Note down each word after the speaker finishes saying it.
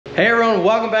Hey everyone,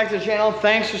 welcome back to the channel.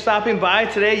 Thanks for stopping by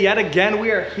today. Yet again,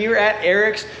 we are here at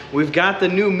Eric's. We've got the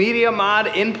new media mod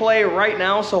in play right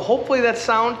now, so hopefully that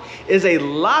sound is a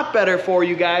lot better for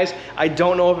you guys. I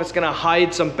don't know if it's gonna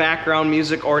hide some background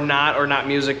music or not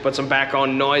music, but some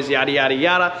background noise, yada, yada,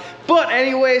 yada. But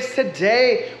anyways,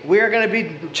 today we are gonna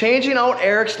be changing out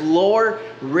Eric's lower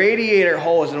radiator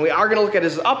hose, and we are gonna look at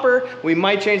his upper. We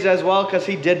might change that as well because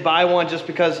he did buy one just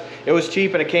because it was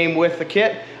cheap and it came with the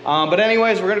kit. But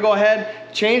anyways, we're gonna go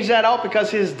ahead, change that out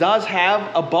because his does have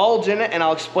a bulge in it, and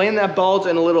I'll explain that bulge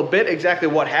in a little bit, exactly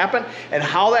what happened and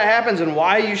how that happens and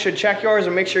why you should check yours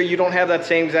and make sure you don't have that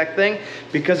same exact thing,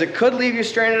 because it could leave you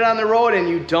stranded on the road and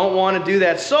you don't want to do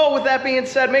that. So with that being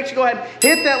said, make sure you go ahead,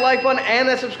 hit that like button and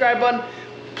that subscribe button.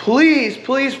 Please,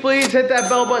 please, please hit that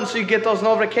bell button so you get those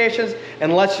notifications,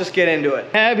 and let's just get into it.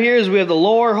 We have the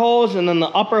lower hose and then the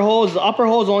upper hose. The upper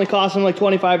hose only cost him like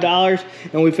 $25,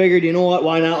 and we figured, you know what,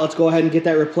 why not? Let's go ahead and get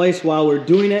that replaced while we're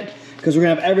doing it, because we're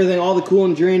gonna have everything, all the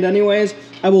coolant drained anyways.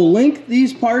 I will link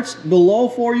these parts below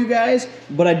for you guys,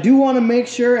 but I do want to make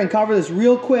sure and cover this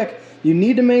real quick. You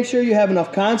need to make sure you have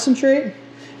enough concentrate,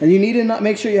 and you need to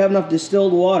make sure you have enough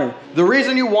distilled water. The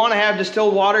reason you want to have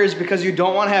distilled water is because you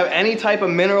don't want to have any type of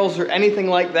minerals or anything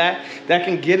like that that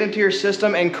can get into your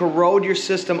system and corrode your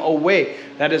system away.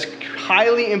 That is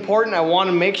highly important. I want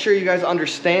to make sure you guys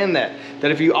understand that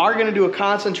if you are going to do a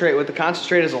concentrate, with the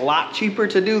concentrate is a lot cheaper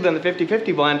to do than the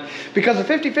 50-50 blend, because the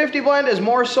 50-50 blend is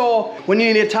more so when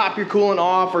you need to top your coolant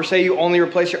off, or say you only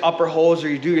replace your upper hose, or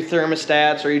you do your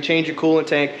thermostats, or you change your coolant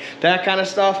tank, that kind of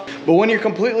stuff. But when you're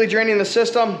completely draining the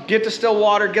system, get distilled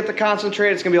water, get the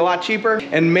concentrate. It's going to be a lot cheaper,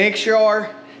 and make sure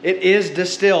it is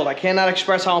distilled. I cannot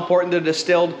express how important the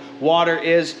distilled water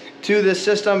is to this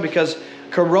system, because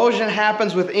corrosion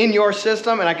happens within your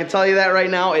system, and I can tell you that right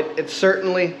now, it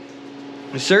certainly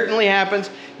happens.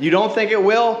 You don't think it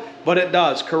will, but it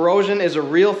does. Corrosion is a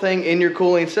real thing in your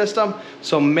cooling system,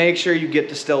 so make sure you get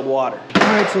distilled water. All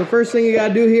right, so the first thing you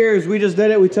gotta do here is, we just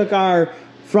did it. We took our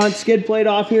front skid plate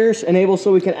off here,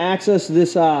 so we can access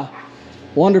this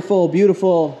wonderful,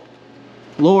 beautiful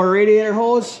lower radiator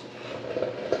hose.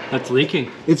 That's leaking.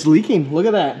 It's leaking, look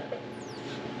at that.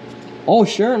 Oh,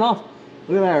 sure enough.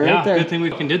 Look at that right there. Yeah, good thing we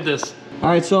did this. All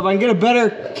right, so if I can get a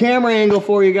better camera angle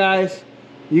for you guys,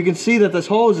 you can see that this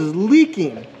hose is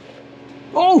leaking.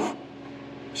 Oh,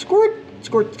 squirt,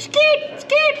 squirt, skid,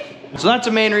 skid. So that's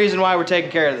the main reason why we're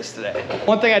taking care of this today.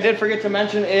 One thing I did forget to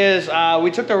mention is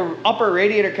we took the upper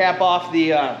radiator cap off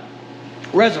the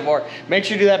reservoir. Make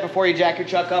sure you do that before you jack your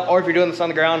truck up, or if you're doing this on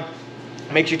the ground,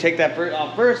 make sure you take that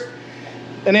off first.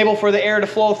 Enable for the air to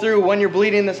flow through when you're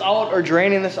bleeding this out or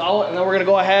draining this out. And then we're gonna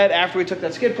go ahead, after we took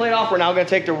that skid plate off, we're now gonna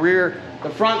take the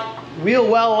front wheel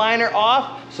well liner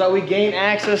off, so that we gain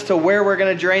access to where we're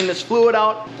gonna drain this fluid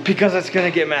out, because it's gonna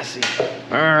get messy.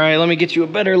 All right, let me get you a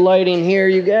better lighting here,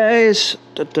 you guys.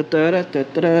 There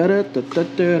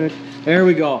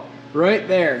we go, right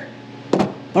there.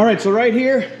 All right, so right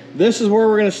here, this is where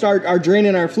we're gonna start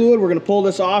draining our fluid. We're gonna pull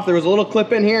this off. There was a little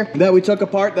clip in here that we took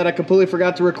apart that I completely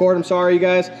forgot to record. I'm sorry, you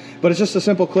guys, but it's just a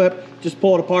simple clip. Just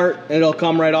pull it apart and it'll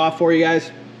come right off for you guys.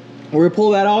 We're gonna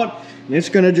pull that out and it's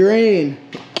gonna drain.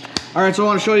 All right, so I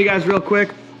wanna show you guys real quick.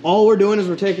 All we're doing is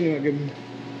we're taking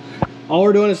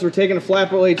a flat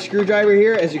blade screwdriver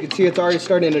here. As you can see, it's already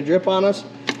starting to drip on us.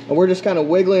 And we're just kind of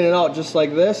wiggling it out just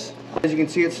like this. As you can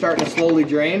see, it's starting to slowly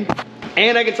drain.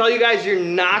 And I can tell you guys, you're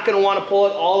not gonna wanna pull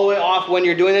it all the way off when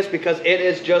you're doing this, because it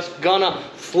is just gonna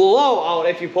flow out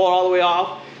if you pull it all the way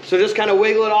off. So just kind of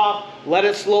wiggle it off, let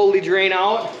it slowly drain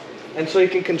out, and so you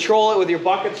can control it with your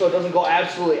bucket so it doesn't go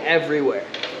absolutely everywhere.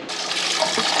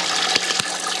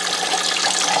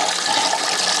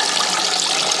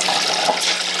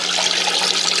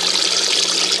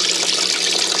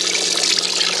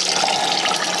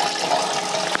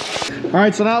 All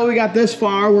right, so now that we got this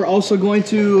far, we're also going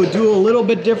to do a little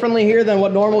bit differently here than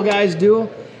what normal guys do,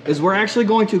 is we're actually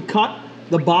going to cut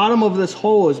the bottom of this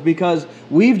hose, because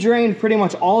we've drained pretty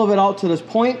much all of it out to this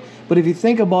point. But if you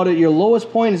think about it, your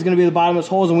lowest point is gonna be the bottom of this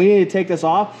hose, and we need to take this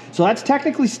off. So that's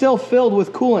technically still filled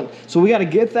with coolant. So we gotta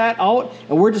get that out,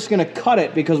 and we're just gonna cut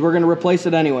it because we're gonna replace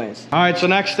it anyways. All right, so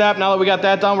next step, now that we got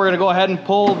that done, we're gonna go ahead and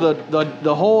pull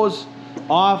the hose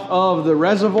off of the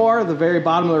reservoir, the very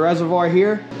bottom of the reservoir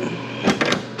here.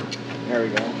 There we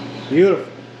go. Beautiful.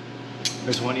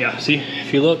 There's one, yeah. See,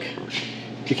 if you look,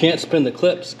 you can't spin the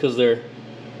clips because they're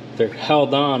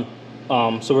held on.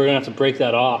 So we're gonna have to break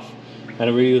that off and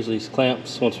reuse these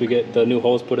clamps once we get the new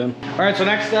hose put in. All right, so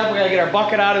next step, we gotta get our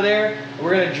bucket out of there.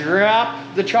 We're gonna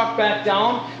drop the truck back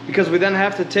down, because we then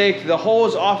have to take the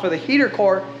hose off of the heater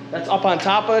core that's up on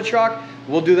top of the truck.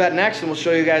 We'll do that next, and we'll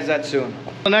show you guys that soon.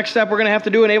 The next step we're gonna have to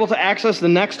do and able to access the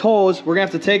next hose, we're gonna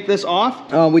have to take this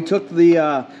off. We took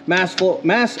the mass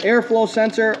airflow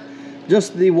sensor,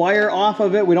 just the wire off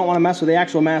of it. We don't wanna mess with the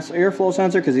actual mass airflow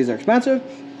sensor because these are expensive.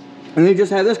 And then you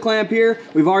just have this clamp here.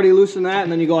 We've already loosened that,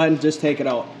 and then you go ahead and just take it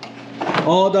out.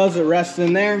 All it does is it rests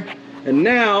in there. And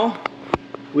now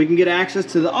we can get access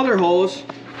to the other hose,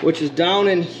 which is down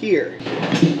in here,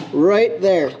 right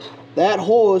there. That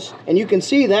hose, and you can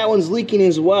see that one's leaking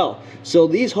as well. So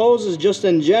these hoses just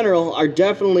in general are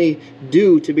definitely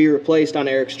due to be replaced on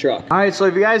Eric's truck. All right, so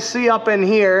if you guys see up in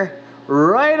here,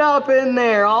 right up in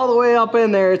there, all the way up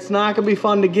in there, it's not gonna be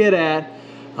fun to get at.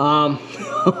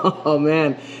 Oh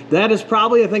man, that is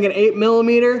probably I think an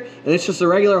 8mm, and it's just a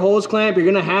regular hose clamp. You're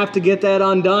gonna have to get that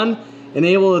undone and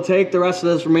able to take the rest of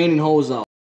this remaining hose out.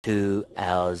 2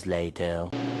 hours later.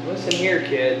 Listen here,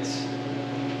 kids.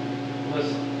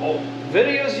 Listen. Oh,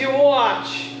 videos you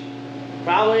watch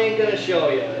probably ain't gonna show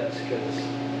you this because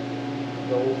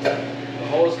the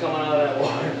hose coming out of that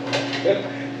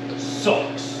water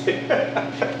sucks.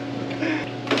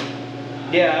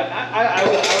 Yeah, I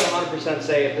would 100%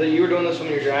 say if you were doing this from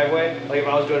your driveway, like if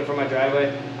I was doing it from my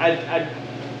driveway, I'd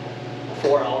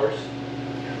 4 hours.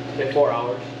 Okay, 4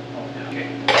 hours. Okay.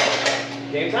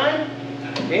 Game time?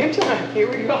 Game time. Here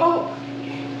we go.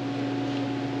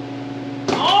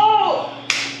 Oh!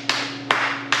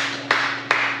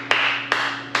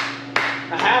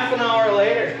 A half an hour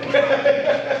later.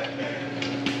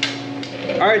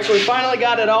 All right, so we finally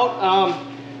got it out.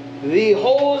 The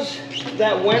hose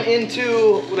that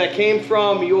came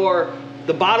from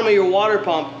the bottom of your water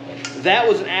pump, that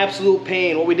was an absolute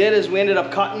pain. What we did is we ended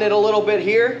up cutting it a little bit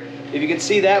here. If you can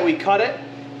see that, we cut it,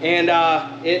 and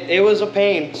it was a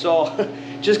pain. So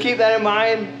just keep that in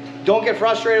mind. Don't get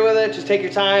frustrated with it. Just take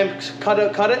your time, cut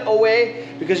it away,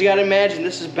 because you got to imagine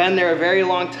this has been there a very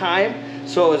long time.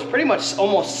 So it's pretty much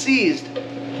almost seized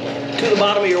to the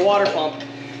bottom of your water pump.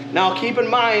 Now keep in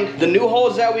mind, the new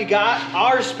hose that we got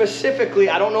are specifically,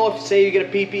 I don't know if say you get a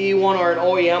PPE one or an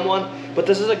OEM one, but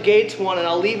this is a Gates one, and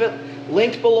I'll leave it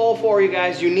linked below for you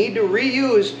guys. You need to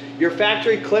reuse your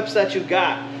factory clips that you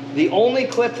got. The only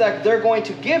clip that they're going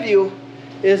to give you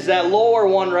is that lower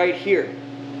one right here.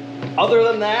 Other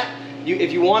than that,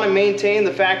 if you want to maintain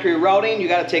the factory routing, you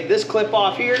got to take this clip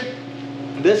off here.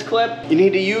 This clip, you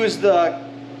need to use the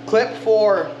clip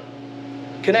for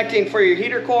connecting for your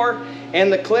heater core,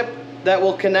 and the clip that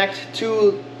will connect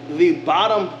to the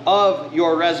bottom of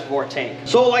your reservoir tank.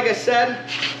 So like I said,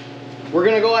 we're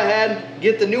gonna go ahead,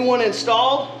 get the new one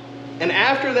installed, and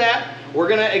after that, we're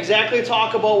gonna exactly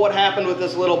talk about what happened with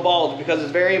this little bulge, because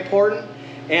it's very important,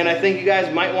 and I think you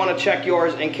guys might wanna check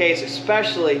yours in case,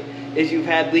 especially if you've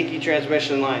had leaky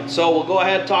transmission lines. So we'll go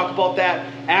ahead and talk about that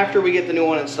after we get the new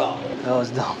one installed. That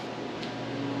was dumb.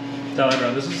 Tell you,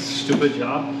 bro, this is a stupid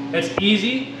job. It's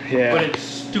easy, yeah, but it's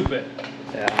stupid.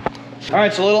 Yeah. All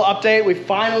right, so a little update. We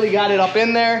finally got it up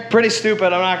in there. Pretty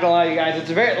stupid, I'm not gonna lie to you guys. It's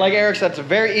a very, like Eric said, it's a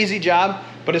very easy job,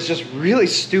 but it's just really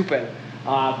stupid.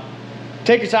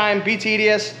 Take your time, be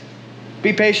tedious,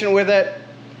 be patient with it,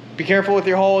 be careful with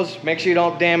your hose, make sure you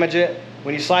don't damage it.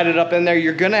 When you slide it up in there,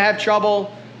 you're gonna have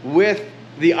trouble with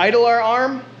the idler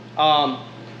arm.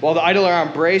 Well, the idler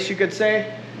arm brace, you could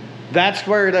say. That's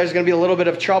where there's gonna be a little bit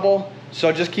of trouble.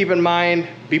 So just keep in mind,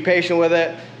 be patient with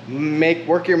it,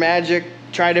 work your magic,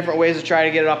 try different ways to try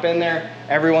to get it up in there.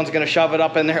 Everyone's gonna shove it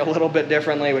up in there a little bit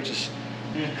differently, which is,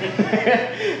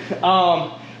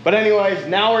 but anyways,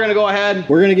 now we're gonna go ahead.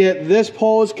 We're gonna get this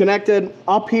hose connected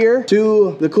up here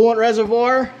to the coolant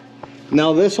reservoir.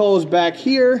 Now this hose back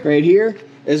here, right here,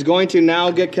 is going to now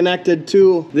get connected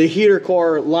to the heater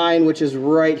core line, which is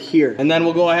right here. And then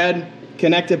we'll go ahead,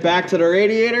 connect it back to the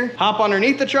radiator, hop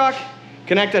underneath the truck,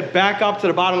 connect it back up to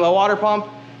the bottom of the water pump,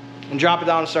 and drop it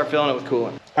down and start filling it with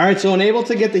coolant. All right, so unable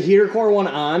to get the heater core one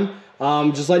on,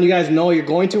 just letting you guys know, you're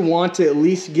going to want to at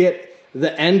least get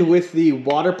the end with the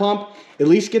water pump, at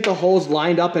least get the hose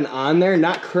lined up and on there,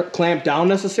 not clamped down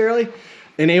necessarily,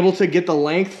 and able to get the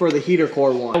length for the heater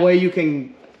core one. That way you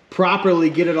can properly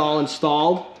get it all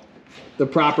installed the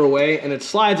proper way, and it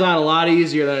slides on a lot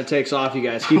easier than it takes off, you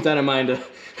guys. Keep that in mind.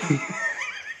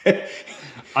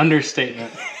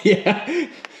 Understatement. Yeah.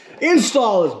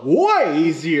 Install is way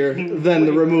easier than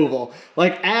the removal.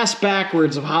 Like ass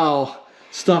backwards of how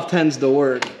stuff tends to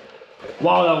work.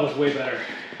 Wow, that was way better.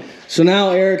 So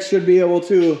now Eric should be able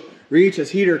to reach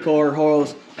his heater core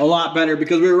hose a lot better,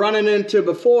 because we were running into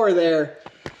before there.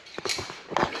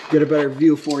 Get a better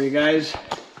view for you guys.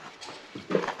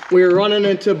 We were running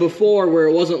into before where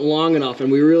it wasn't long enough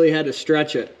and we really had to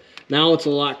stretch it. Now it's a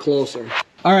lot closer.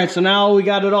 All right, so now we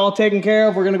got it all taken care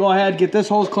of. We're gonna go ahead and get this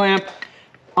hose clamp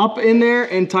up in there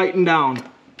and tighten down.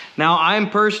 Now I'm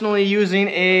personally using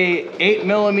a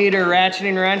 8mm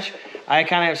ratcheting wrench. I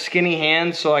kind of have skinny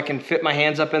hands, so I can fit my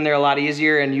hands up in there a lot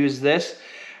easier and use this.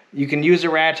 You can use a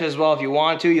ratchet as well if you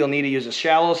want to. You'll need to use a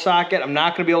shallow socket. I'm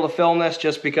not going to be able to film this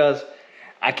just because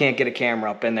I can't get a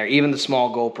camera up in there, even the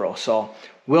small GoPro. So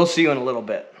we'll see you in a little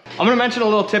bit. I'm going to mention a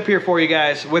little tip here for you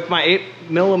guys with my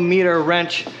 8mm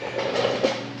wrench.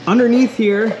 Underneath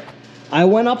here, I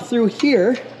went up through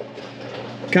here,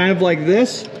 kind of like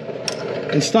this,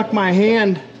 and stuck my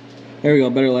hand. There we go,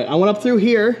 better light. I went up through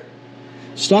here,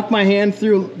 stuck my hand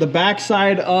through the back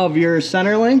side of your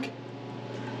center link,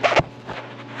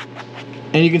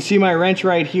 and you can see my wrench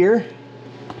right here.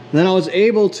 Then I was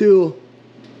able to,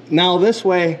 now this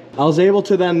way, I was able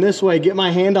to then this way get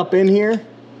my hand up in here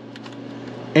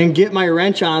and get my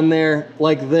wrench on there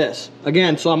like this.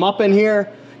 Again, so I'm up in here,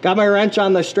 got my wrench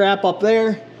on the strap up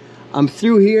there, I'm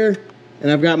through here, and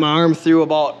I've got my arm through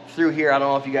here. I don't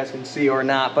know if you guys can see or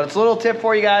not, but it's a little tip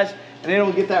for you guys, and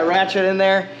it'll get that ratchet in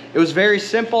there. It was very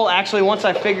simple, actually, once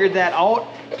I figured that out,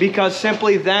 because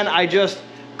simply then I just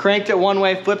cranked it one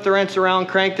way, flipped the wrench around,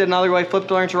 cranked it another way, flipped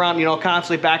the wrench around, you know,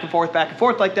 constantly back and forth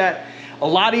like that. A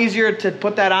lot easier to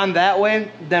put that on that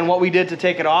way than what we did to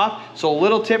take it off. So a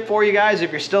little tip for you guys,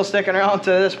 if you're still sticking around to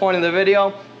this point in the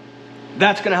video,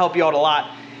 that's gonna help you out a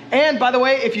lot. And by the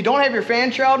way, if you don't have your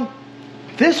fan shroud,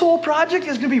 this whole project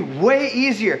is gonna be way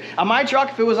easier. On my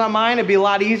truck, if it was on mine, it'd be a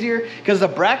lot easier because the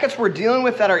brackets we're dealing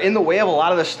with that are in the way of a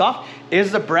lot of this stuff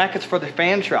is the brackets for the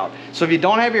fan shroud. So if you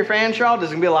don't have your fan shroud, this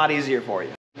is gonna be a lot easier for you.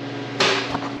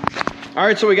 All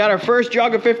right, so we got our first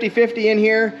jug of 50/50 in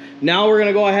here. Now we're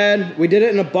gonna go ahead, we did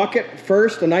it in a bucket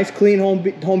first, a nice clean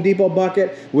Home Depot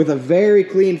bucket with a very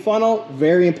clean funnel,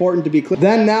 very important to be clean.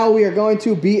 Then now we are going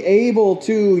to be able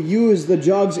to use the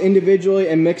jugs individually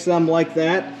and mix them like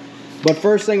that. But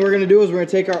first thing we're gonna do is we're gonna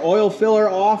take our oil filler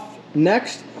off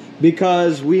next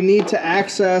because we need to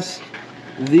access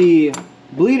the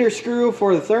bleeder screw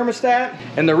for the thermostat.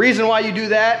 And the reason why you do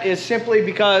that is simply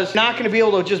because you're not gonna be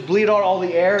able to just bleed out all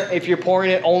the air if you're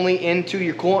pouring it only into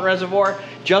your coolant reservoir,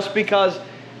 just because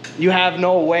you have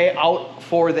no way out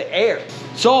for the air.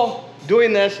 So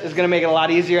doing this is gonna make it a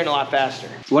lot easier and a lot faster.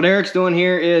 What Eric's doing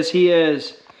here is he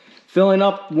is filling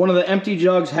up one of the empty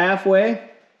jugs halfway,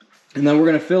 and then we're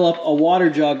gonna fill up a water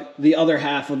jug the other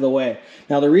half of the way.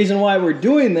 Now the reason why we're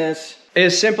doing this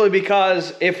is simply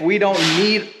because if we don't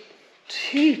need,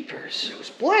 jeepers,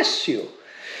 bless you.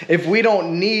 If we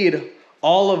don't need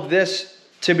all of this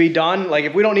to be done, like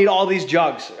if we don't need all these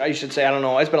jugs, I should say, I don't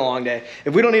know, it's been a long day.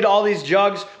 If we don't need all these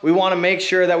jugs, we wanna make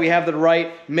sure that we have the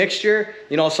right mixture.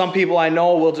 You know, some people I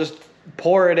know will just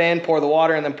pour it in, pour the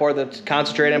water, and then pour the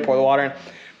concentrate in, pour the water in.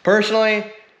 Personally,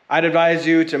 I'd advise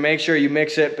you to make sure you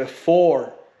mix it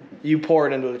before you pour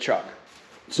it into the truck.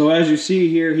 So as you see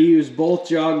here, he used both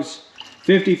jugs,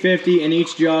 50/50 in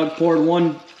each jug, poured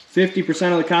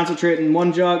 50% of the concentrate in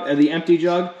one jug, the empty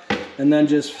jug, and then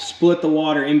just split the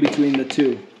water in between the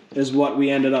two is what we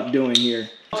ended up doing here.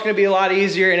 It's gonna be a lot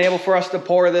easier and able for us to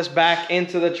pour this back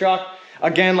into the truck.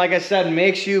 Again, like I said,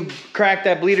 make sure you crack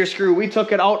that bleeder screw. We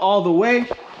took it out all the way.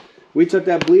 We took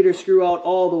that bleeder screw out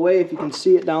all the way, if you can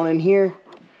see it down in here.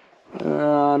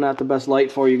 Not the best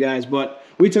light for you guys, but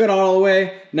we took it out all the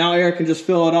way. Now Eric can just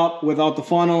fill it up without the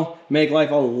funnel, make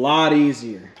life a lot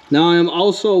easier. Now I am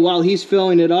also, while he's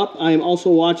filling it up, I am also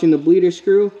watching the bleeder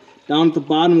screw down at the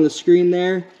bottom of the screen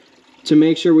there to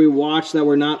make sure we watch that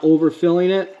we're not overfilling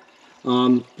it.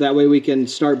 That way we can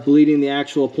start bleeding the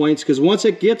actual points, because once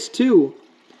it gets to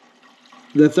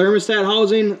the thermostat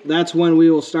housing, that's when we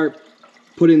will start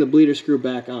putting the bleeder screw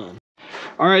back on.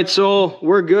 All right, so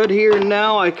we're good here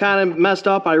now. I kind of messed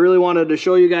up. I really wanted to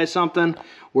show you guys something.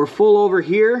 We're full over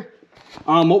here.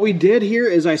 What we did here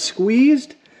is I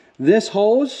squeezed this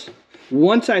hose.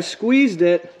 Once I squeezed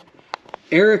it,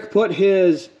 Eric put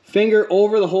his finger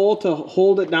over the hole to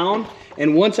hold it down.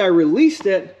 And once I released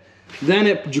it, then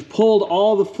it pulled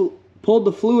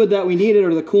the fluid that we needed,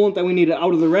 or the coolant that we needed,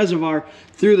 out of the reservoir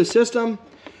through the system.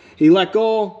 He let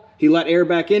go. He let air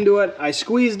back into it. I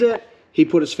squeezed it. He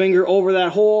put his finger over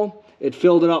that hole, it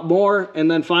filled it up more,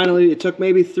 and then finally, it took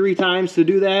maybe 3 times to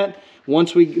do that.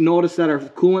 Once we noticed that our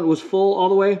coolant was full all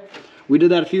the way, we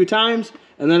did that a few times,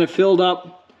 and then it filled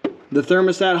up the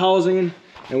thermostat housing,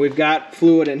 and we've got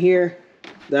fluid in here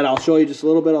that I'll show you just a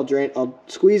little bit. I'll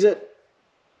squeeze it,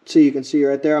 so you can see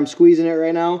right there. I'm squeezing it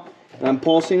right now, and I'm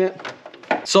pulsing it.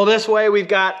 So this way we've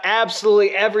got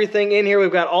absolutely everything in here.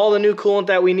 We've got all the new coolant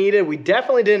that we needed. We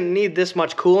definitely didn't need this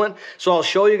much coolant. So I'll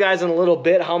show you guys in a little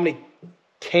bit how many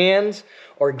cans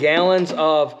or gallons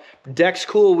of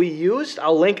Dex-Cool we used.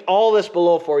 I'll link all this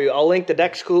below for you. I'll link the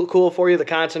Dex-Cool for you, the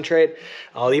concentrate.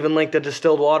 I'll even link the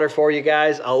distilled water for you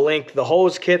guys. I'll link the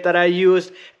hose kit that I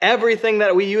used. Everything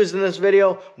that we used in this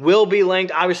video will be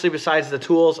linked, obviously besides the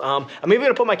tools. I'm even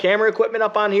gonna put my camera equipment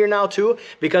up on here now too,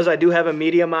 because I do have a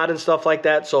media mod and stuff like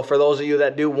that. So for those of you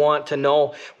that do want to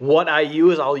know what I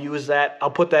use, I'll use that.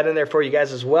 I'll put that in there for you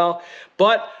guys as well.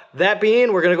 But that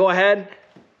being, we're gonna go ahead,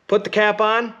 put the cap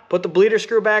on, put the bleeder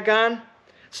screw back on,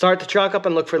 start the truck up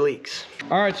and look for leaks.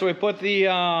 All right, so we put the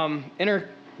not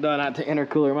the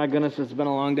intercooler, my goodness, it's been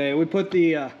a long day. We put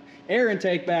the air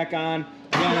intake back on.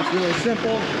 Again, it's really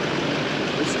simple.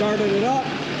 We started it up.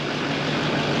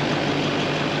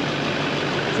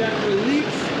 Check for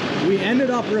leaks. We ended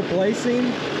up replacing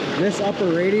this upper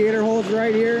radiator hose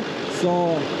right here.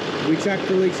 So we checked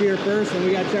for leaks here first, and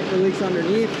we got to check for leaks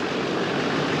underneath.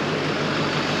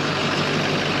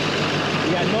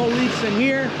 We got no leaks in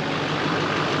here.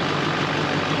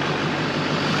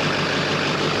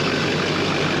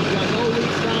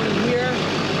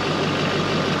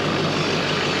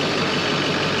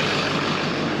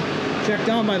 Check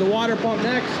down by the water pump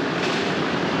next.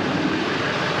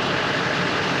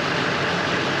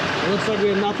 It looks like we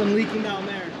have nothing leaking down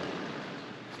there.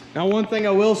 Now, one thing I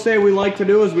will say we like to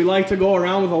do is we like to go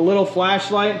around with a little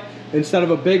flashlight instead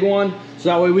of a big one, so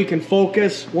that way we can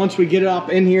focus. Once we get it up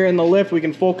in here in the lift, we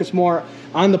can focus more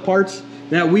on the parts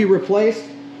that we replaced.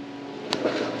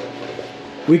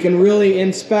 We can really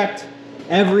inspect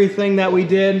everything that we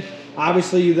did.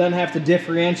 Obviously, you then have to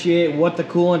differentiate what the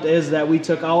coolant is that we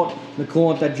took out, the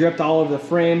coolant that dripped all over the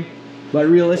frame. But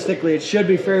realistically, it should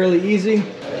be fairly easy,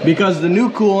 because the new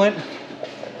coolant,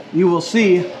 you will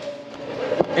see,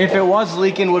 if it was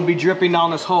leaking, would be dripping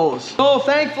down this hose. So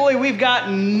thankfully, we've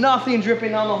got nothing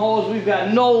dripping down the hose. We've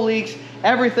got no leaks.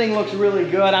 Everything looks really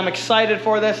good. I'm excited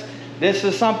for this. This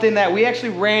is something that we actually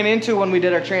ran into when we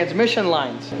did our transmission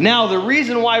lines. Now, the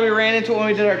reason why we ran into it when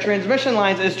we did our transmission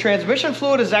lines is transmission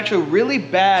fluid is actually really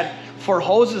bad for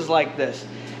hoses like this.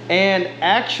 And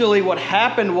actually what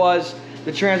happened was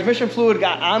the transmission fluid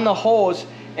got on the hose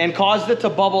and caused it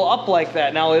to bubble up like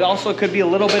that. Now, it also could be a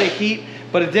little bit of heat,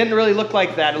 but it didn't really look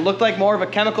like that. It looked like more of a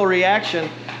chemical reaction.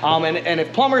 And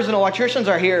if plumbers and electricians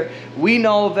are here, we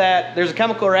know that there's a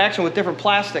chemical reaction with different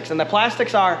plastics. And the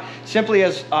plastics are simply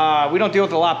as, we don't deal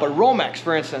with it a lot, but Romex,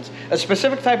 for instance. A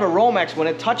specific type of Romex, when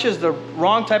it touches the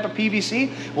wrong type of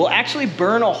PVC, will actually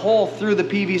burn a hole through the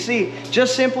PVC,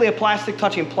 just simply a plastic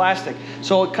touching plastic.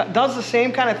 So it does the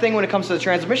same kind of thing when it comes to the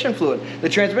transmission fluid. The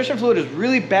transmission fluid is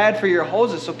really bad for your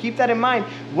hoses, so keep that in mind.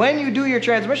 When you do your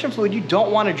transmission fluid, you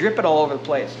don't want to drip it all over the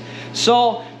place.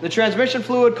 So the transmission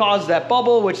fluid caused that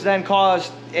bubble, which then caused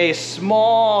a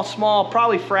small,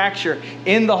 probably fracture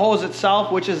in the hose itself,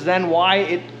 which is then why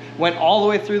it went all the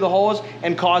way through the hose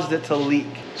and caused it to leak.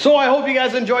 So I hope you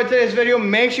guys enjoyed today's video.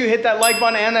 Make sure you hit that like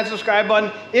button and that subscribe button.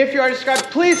 If you already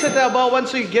subscribed, please hit that bell button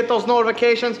so you get those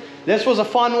notifications. This was a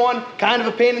fun one, kind of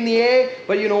a pain in the A,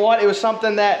 but you know what? It was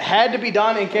something that had to be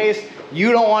done in case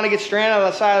you don't want to get stranded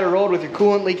on the side of the road with your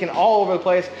coolant leaking all over the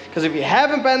place. Because if you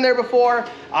haven't been there before,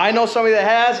 I know somebody that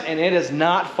has, and it is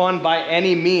not fun by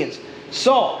any means.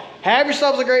 So have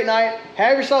yourselves a great night,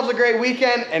 have yourselves a great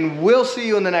weekend, and we'll see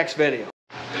you in the next video.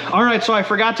 All right, so I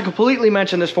forgot to completely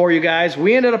mention this for you guys.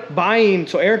 We ended up buying,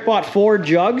 so Eric bought 4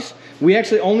 jugs. We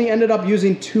actually only ended up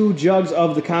using 2 jugs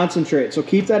of the concentrate. So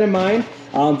keep that in mind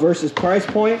versus price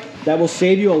point. That will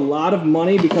save you a lot of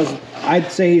money, because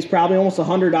I'd say he's probably almost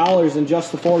 $100 in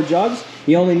just the 4 jugs.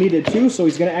 He only needed 2, so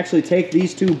he's gonna actually take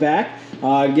these 2 back,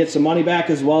 get some money back,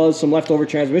 as well as some leftover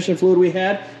transmission fluid we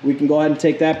had. We can go ahead and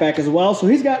take that back as well. So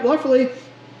he's got, roughly,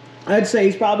 I'd say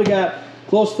he's probably got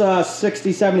close to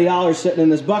 $60, $70 sitting in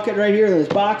this bucket right here, in this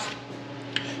box.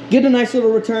 Get a nice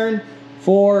little return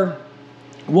for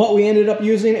what we ended up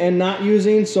using and not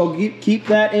using, so keep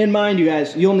that in mind, you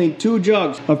guys. You'll need 2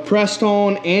 jugs of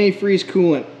Prestone antifreeze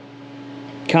coolant,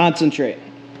 concentrate,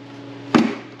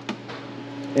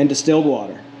 and distilled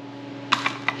water.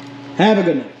 Have a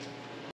good night.